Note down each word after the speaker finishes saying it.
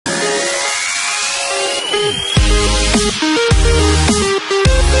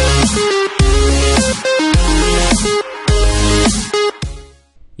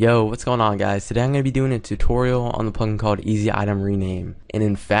Yo, what's going on guys? Today I'm going to be doing a tutorial on the plugin called EasyItemRename. And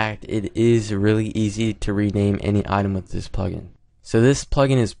in fact, it is really easy to rename any item with this plugin. So this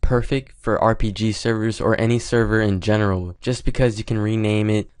plugin is perfect for RPG servers or any server in general, just because you can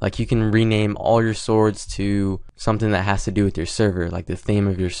rename it. Like you can rename all your swords to something that has to do with your server, like the theme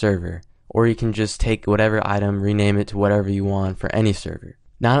of your server. Or you can just take whatever item, rename it to whatever you want for any server.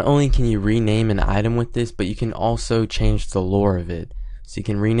 Not only can you rename an item with this, but you can also change the lore of it. So you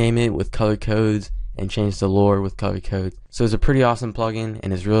can rename it with color codes and change the lore with color codes. So it's a pretty awesome plugin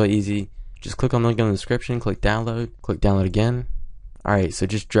and it's really easy. Just click on the link in the description, click download again. Alright, so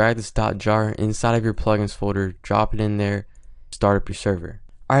just drag this .jar inside of your plugins folder, drop it in there, start up your server.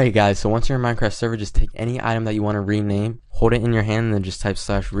 Alright guys, so once you're in Minecraft server, just take any item that you want to rename, hold it in your hand and then just type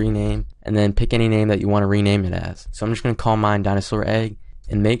 /rename and then pick any name that you want to rename it as. So I'm just going to call mine dinosaur egg,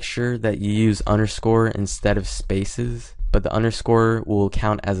 and make sure that you use underscore instead of spaces, but the underscore will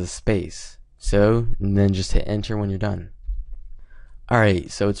count as a space. So, and then just hit enter when you're done.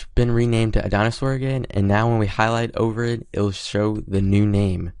 Alright, so it's been renamed to a dinosaur again, and now when we highlight over it, it'll show the new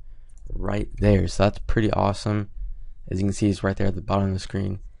name right there. So that's pretty awesome. As you can see, it's right there at the bottom of the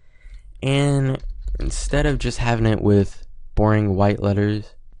screen. And instead of just having it with boring white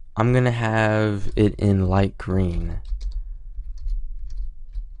letters, I'm gonna have it in light green.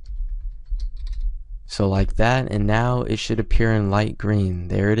 So like that, and now it should appear in light green.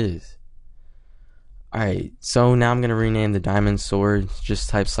 There it is. Alright, so now I'm going to rename the diamond sword. Just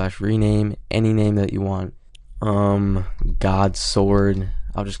type /rename, any name that you want. God sword.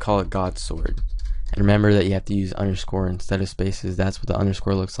 I'll just call it God sword. And remember that you have to use underscore instead of spaces. That's what the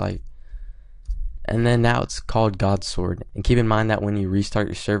underscore looks like. And then now it's called God sword. And keep in mind that when you restart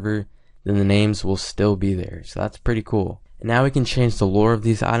your server, then the names will still be there. So that's pretty cool. And now we can change the lore of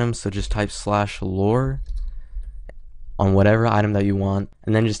these items, so just type /lore on whatever item that you want,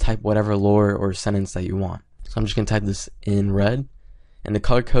 and then just type whatever lore or sentence that you want. So I'm just going to type this in red, and the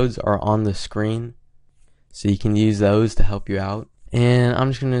color codes are on the screen, so you can use those to help you out. And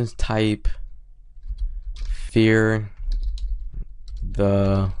I'm just going to type fear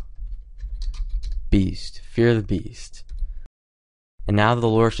the beast. Fear the beast. And now the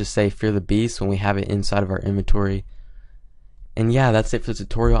lore should say fear the beast when we have it inside of our inventory. And yeah, that's it for the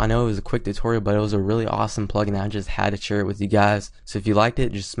tutorial. I know it was a quick tutorial, but it was a really awesome plugin. I just had to share it with you guys. So if you liked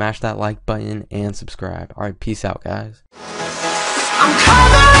it, just smash that like button and subscribe. Alright, peace out, guys. I'm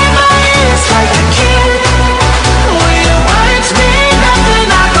coming!